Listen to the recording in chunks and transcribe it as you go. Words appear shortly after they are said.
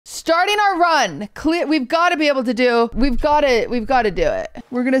starting our run. Clear. We've got to be able to do. We've got to do it.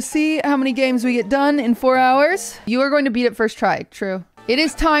 We're gonna see how many games we get done in 4 hours. You are going to beat it first try. True. It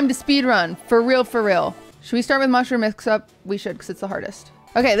is time to speed run. For real, for real. Should we start with mushroom mix up? We should, because it's the hardest.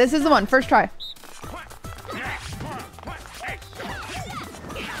 Okay, this is the one. First try.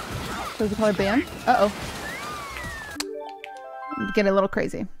 Shows the color band. Uh-oh. Get a little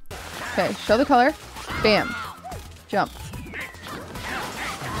crazy. Okay, show the color. Bam. Jump.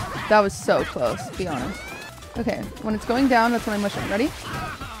 That was so close, to be honest. Okay, when it's going down, that's when I'm mushing. Ready?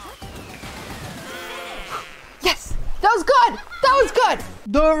 Yes! That was good! That was good!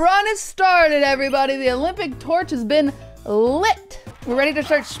 The run has started, everybody. The Olympic torch has been lit. We're ready to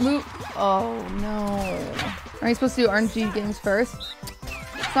start schmoo- Oh, no. Are you supposed to do RNG games first?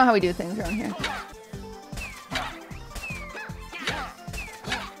 That's not how we do things around here.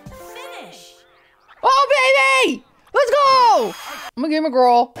 Finish. Oh, baby! Let's go! I'm a gamer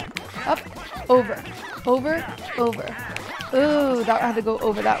girl. Up, over, over, over. Ooh, that had to go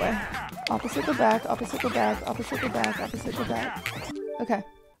over that way. Opposite go back, opposite go back, opposite go back, opposite go back. Okay.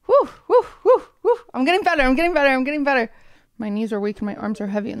 Woo, woo, woo, woo. I'm getting better, I'm getting better, I'm getting better. My knees are weak and my arms are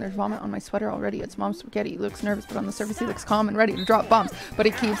heavy and there's vomit on my sweater already. It's Mom's spaghetti. He looks nervous, but on the surface he looks calm and ready to drop bombs. But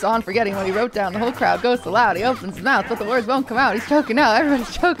he keeps on forgetting what he wrote down. The whole crowd goes so loud. He opens his mouth, but the words won't come out. He's choking now.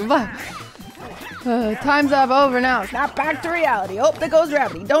 Everybody's choking. But time's up, over now. Snap back to reality. Oh, there goes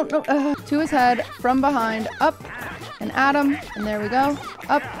gravity. Don't know. To his head, from behind, up, and at him. And there we go.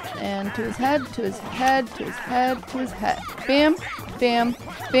 Up, and to his head, to his head, to his head, to his head. Bam, bam,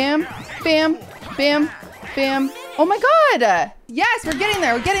 bam, bam, bam, bam. Oh my god! Yes, we're getting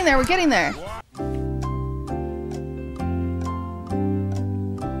there, we're getting there, we're getting there.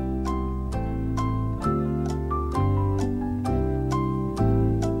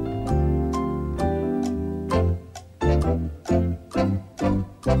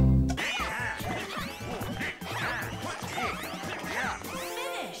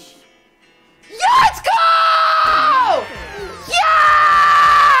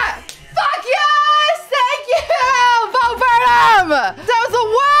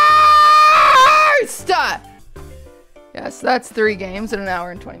 That's 3 games in an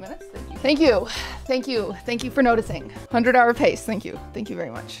hour and 20 minutes. Thank you. Thank you. Thank you for noticing. 100-hour pace. Thank you. Thank you very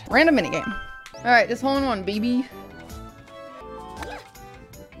much. Random minigame. All right, just hole in one, baby.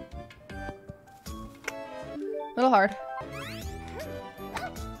 A little hard.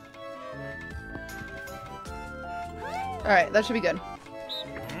 All right, that should be good.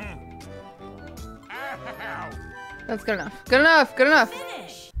 That's good enough. Good enough. Good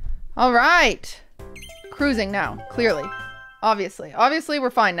enough. All right. Cruising now, clearly. Obviously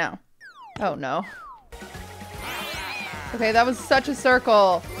we're fine now. Oh no. Okay, that was such a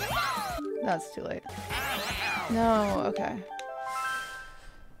circle. That's too late. No, okay.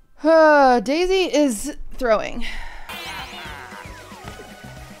 Daisy is throwing.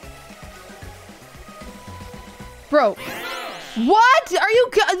 Bro. What? Are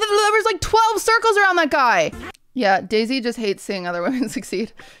you, there was like 12 circles around that guy. Yeah, Daisy just hates seeing other women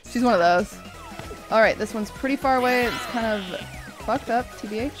succeed. She's one of those. All right, this one's pretty far away. It's kind of fucked up,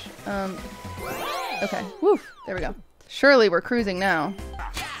 TBH. Okay, woo, there we go. Surely we're cruising now.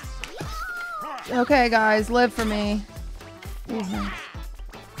 Okay, guys, live for me.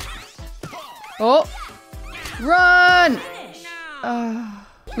 Oh, run!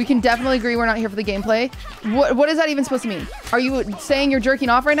 We can definitely agree we're not here for the gameplay. What is that even supposed to mean? Are you saying you're jerking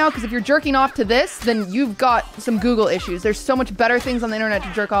off right now? Because if you're jerking off to this, then you've got some Google issues. There's so much better things on the internet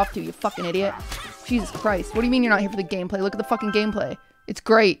to jerk off to, you fucking idiot. Jesus Christ. What do you mean you're not here for the gameplay? Look at the fucking gameplay. It's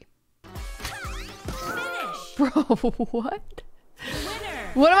great. Bro, what?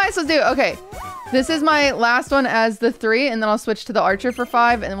 What am I supposed to do? Okay. This is my last one as the 3, and then I'll switch to the archer for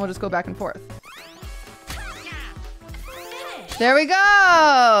 5, and then we'll just go back and forth. There we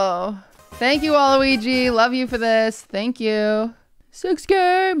go. Thank you, Waluigi. Love you for this. Thank you. 6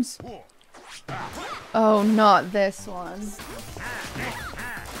 games. Oh, not this one.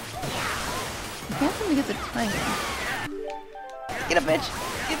 I can't seem to get the timing. Get a bitch.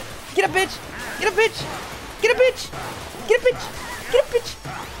 Get a bitch. Get a bitch. Get a bitch. Get a bitch. Get a bitch.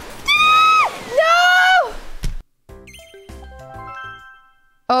 No!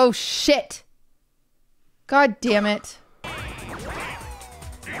 Oh, shit. God damn it.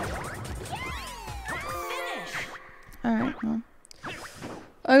 Alright, well.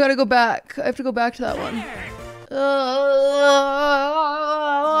 I gotta go back. I have to go back to that one.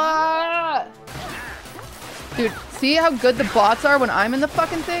 Dude, see how good the bots are when I'm in the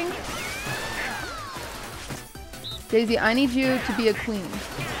fucking thing? Daisy, I need you to be a queen.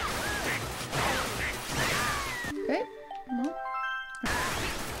 Okay.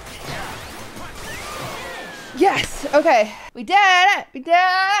 Yes. Okay. We did it. We did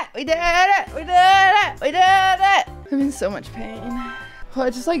it. We did it. We did it. We did it. I'm in so much pain. Well,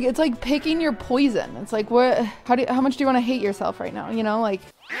 it's just like, it's like picking your poison. It's like, what, how much do you want to hate yourself right now? You know, like.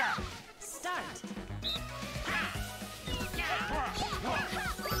 Start.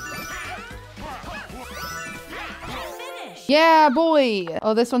 Finish. Yeah, boy.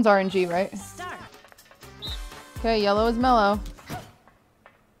 Oh, this one's RNG, right? Start. Okay, yellow is mellow.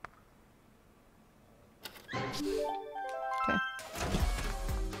 Okay.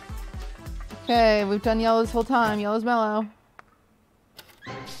 Okay, we've done yellow this whole time. Yellow's mellow.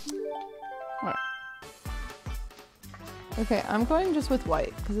 Alright. Okay, I'm going just with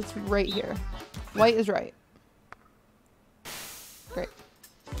white, because it's right here. White is right. Great.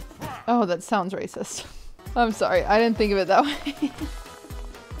 Oh, that sounds racist. I'm sorry, I didn't think of it that way.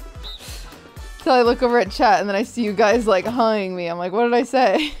 So I look over at chat and then I see you guys like hugging me. I'm like, what did I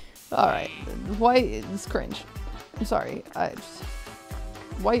say? Alright, white is cringe. I'm sorry,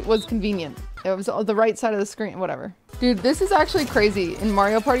 white was convenient. It was on the right side of the screen, whatever. Dude, this is actually crazy. In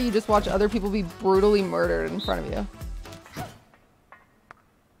Mario Party, you just watch other people be brutally murdered in front of you.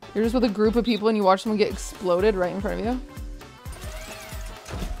 You're just with a group of people and you watch someone get exploded right in front of you.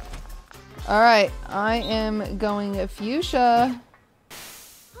 Alright, I am going fuchsia.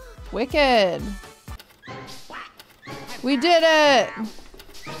 Wicked. We did it!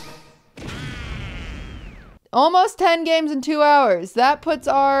 Almost 10 games in 2 hours. That puts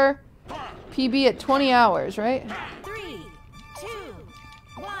our PB at 20 hours, right? 3, 2,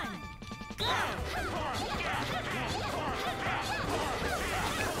 1, go!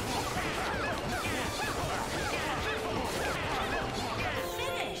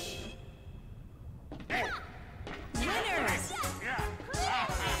 Finish! Winners!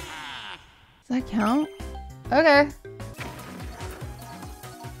 Does that count? Okay.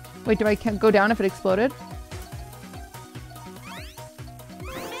 Wait, do I go down if it exploded?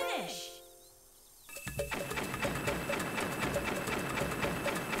 Finish!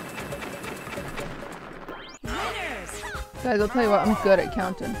 Winners! Guys, I'll tell you what, I'm good at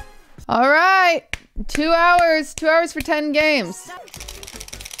counting. All right, 2 hours. 2 hours for 10 games.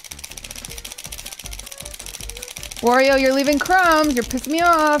 Wario, you're leaving crumbs. You're pissing me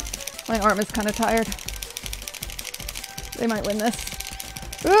off. My arm is kind of tired. They might win this.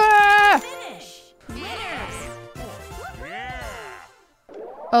 Ah! Finish! Winners!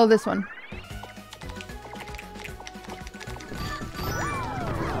 Oh, this one.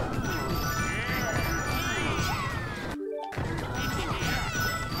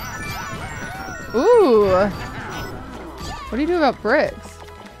 Ooh. What do you do about bricks?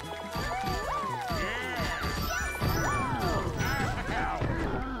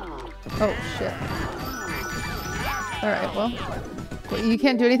 Oh, shit. Alright, well. You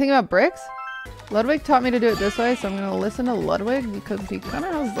can't do anything about bricks? Ludwig taught me to do it this way, so I'm gonna listen to Ludwig because he kind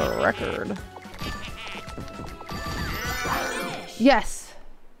of has the record. Yes!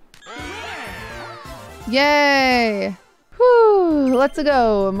 Yay! Whew! Let's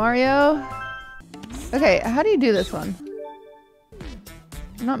go, Mario. Okay, how do you do this one?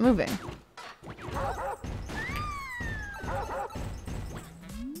 I'm not moving.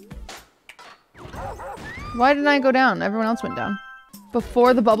 Why didn't I go down? Everyone else went down.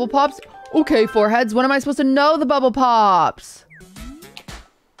 Before the bubble pops? Okay, foreheads, when am I supposed to know the bubble pops?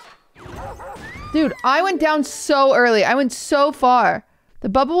 Dude, I went down so early. I went so far. The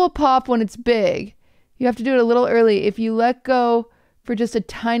bubble will pop when it's big. You have to do it a little early. If you let go for just a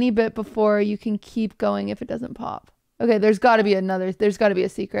tiny bit before, you can keep going if it doesn't pop. Okay, there's gotta be another, there's gotta be a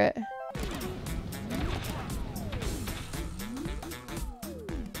secret.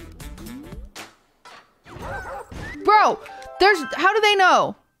 Bro, how do they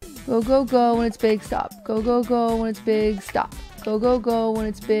know? Go, go, go when it's big, stop. Go, go, go when it's big, stop. Go, go, go when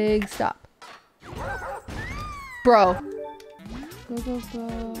it's big, stop. Bro. Go, go, go,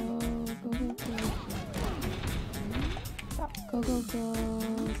 go, go, go. Stop, go, go,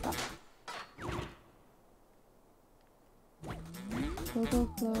 go, stop. Go, go,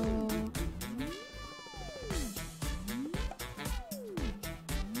 go.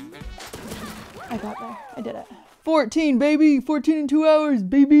 I got there. I did it. 14, baby! 14 in 2 hours,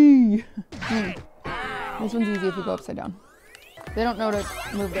 baby! This one's easy if we go upside down. They don't know to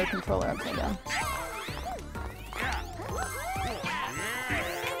move their controller upside down.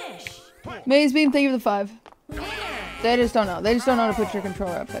 Maze Beam, thank you for the 5. They just don't know. They just don't know to put your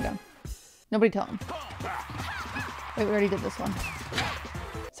controller upside down. Nobody tell them. Wait, we already did this one.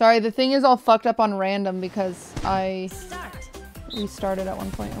 Sorry, the thing is all fucked up on random because I restarted at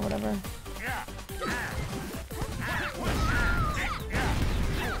one point or whatever.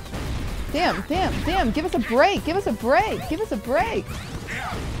 Damn, damn, damn. Give us a break. Give us a break. Give us a break.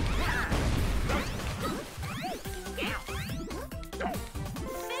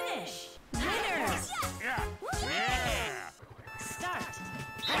 Finish. Winners. Start.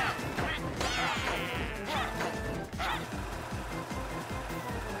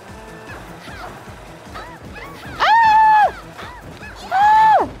 Ah!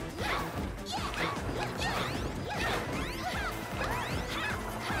 Ah!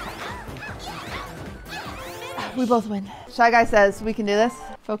 We both win. Shy Guy says we can do this.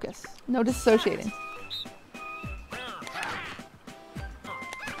 Focus. No dissociating.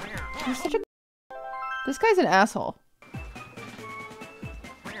 You're such a... This guy's an asshole.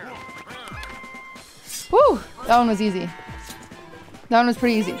 Woo! That one was easy. That one was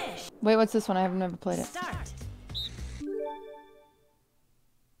pretty easy. Wait, what's this one? I have never played it. Start.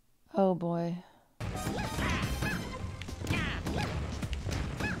 Oh boy.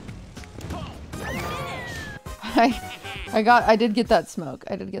 I did get that smoke.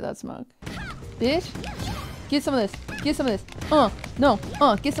 I did get that smoke. Bitch. Get some of this. Get some of this. No.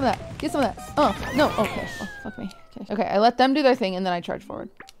 Get some of that. Get some of that. No. Okay. Oh, fuck me. Okay, I let them do their thing and then I charge forward.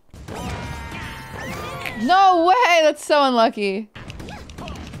 No way! That's so unlucky.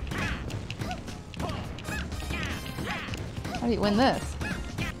 How do you win this?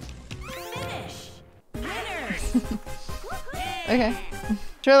 Finish. Winners. Okay.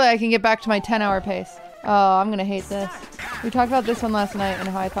 Surely I can get back to my 10-hour pace. Oh, I'm gonna hate this. We talked about this one last night and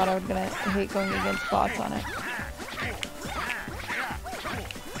how I thought I was gonna hate going against bots on it.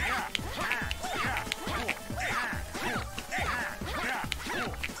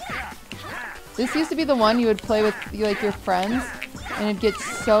 This used to be the one you would play with like your friends and it'd get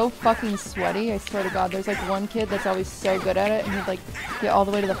so fucking sweaty. I swear to God, there's like one kid that's always so good at it and he'd like get all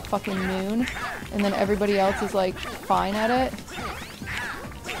the way to the fucking moon and then everybody else is like fine at it.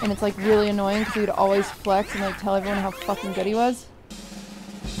 And it's like really annoying because he would always flex and like tell everyone how fucking good he was.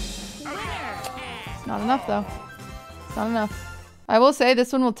 It's not enough though. It's not enough. I will say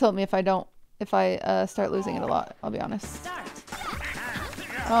this one will tilt me if I start losing it a lot, I'll be honest.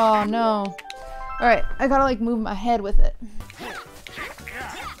 Oh no. Alright, I gotta like move my head with it.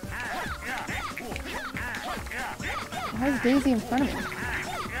 Why is Daisy in front of me?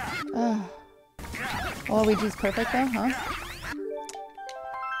 Ugh. Waluigi's perfect though, huh?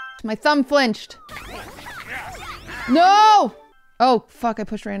 My thumb flinched. No! Oh, fuck, I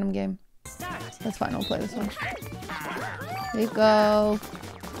pushed random game. That's fine, I'll play this one. Here you go.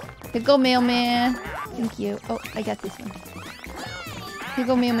 Here you go, mailman. Thank you. Oh, I got this one. Here you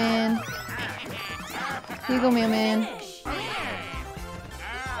go, mailman. Here you go, mailman.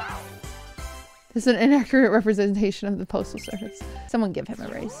 This is an inaccurate representation of the postal service. Someone give him a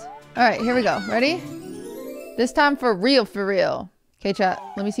raise. Alright, here we go. Ready? This time for real, for real. Okay, chat.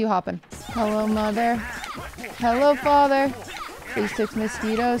 Let me see you hopping. Hello, mother. Hello, father. These 6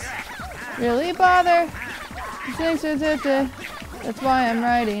 mosquitoes really bother. That's why I'm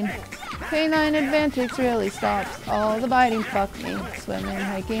writing. Canine Advantix really stops all the biting. Fuck me. Swimming,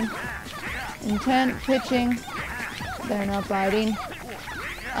 hiking. Intent pitching. They're not biting.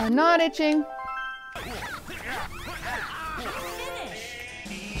 I'm not itching.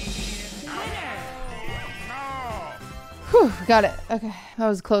 Whew, got it. Okay, that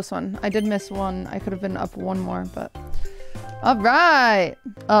was a close one. I did miss one. I could have been up one more, but... Alright!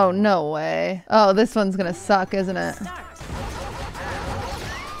 Oh, no way. Oh, this one's gonna suck, isn't it?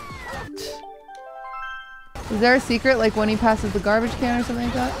 Is there a secret, like when he passes the garbage can or something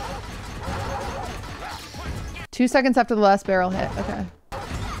like that? 2 seconds after the last barrel hit. Okay.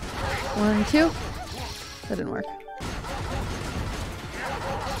 1, 2. That didn't work.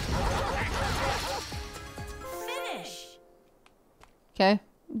 Okay.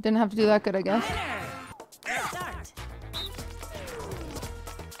 Didn't have to do that good, I guess.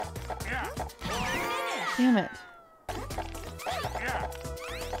 Damn it.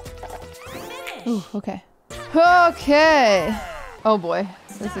 Ooh, okay. Okay! Oh boy.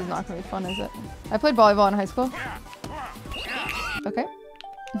 This is not gonna be fun, is it? I played volleyball in high school. Okay.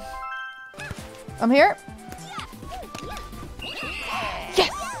 I'm here. Yes!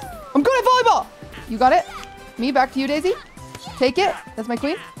 I'm good at volleyball! You got it? Me, back to you, Daisy. Take it. That's my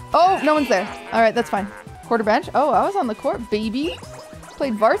queen. Oh, no one's there. Alright, that's fine. Quarter bench. Oh, I was on the court, baby.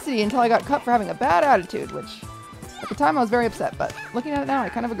 Played varsity until I got cut for having a bad attitude, which at the time I was very upset, but looking at it now, I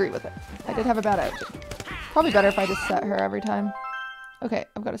kind of agree with it. I did have a bad attitude. Probably better if I just set her every time. Okay,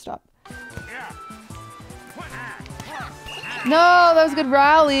 I've got to stop. No, that was a good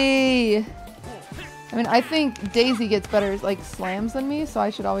rally. I mean, I think Daisy gets better like slams than me, so I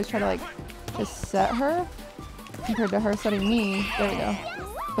should always try to like just set her compared to her setting me. There we go.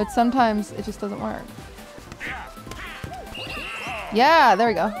 But sometimes it just doesn't work. Yeah, there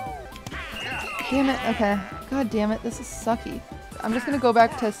we go. Damn it. Okay. God damn it. This is sucky. I'm just gonna go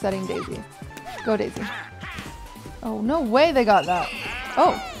back to setting Daisy. Go, Daisy. Oh, no way they got that.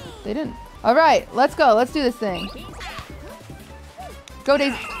 Oh, they didn't. All right, let's go. Let's do this thing. Go,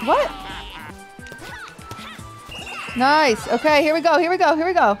 Daisy. What? Nice. Okay, here we go. Here we go. Here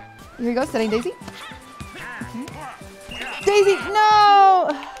we go. Here we go. Setting Daisy. Okay. Daisy, no!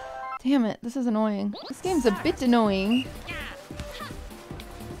 Damn it. This is annoying. This game's a bit annoying.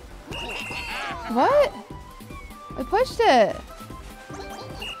 What? I pushed it.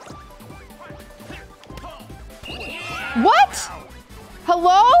 What?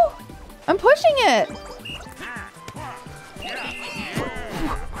 Hello? I'm pushing it.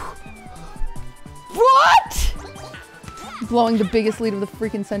 What? Blowing the biggest lead of the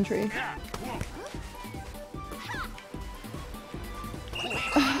freaking century.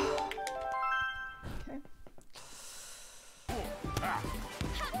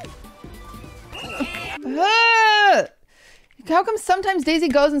 How come sometimes Daisy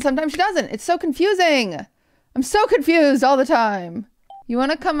goes and sometimes she doesn't? It's so confusing. I'm so confused all the time. You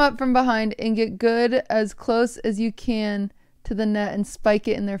want to come up from behind and get good as close as you can to the net and spike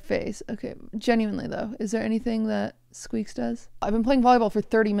it in their face. Okay, genuinely though, is there anything that Squeaks does? I've been playing volleyball for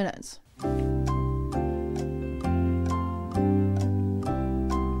 30 minutes.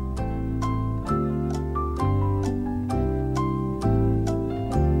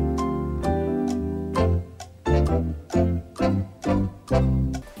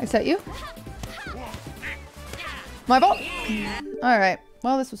 I set you. My ball. All right.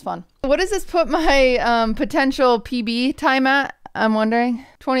 Well, this was fun. What does this put my potential PB time at? I'm wondering.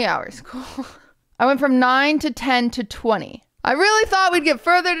 20 hours. Cool. I went from 9 to 10 to 20. I really thought we'd get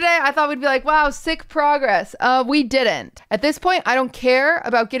further today. I thought we'd be like, wow, sick progress. We didn't. At this point, I don't care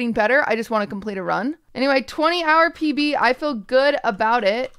about getting better. I just want to complete a run. Anyway, 20-hour PB. I feel good about it.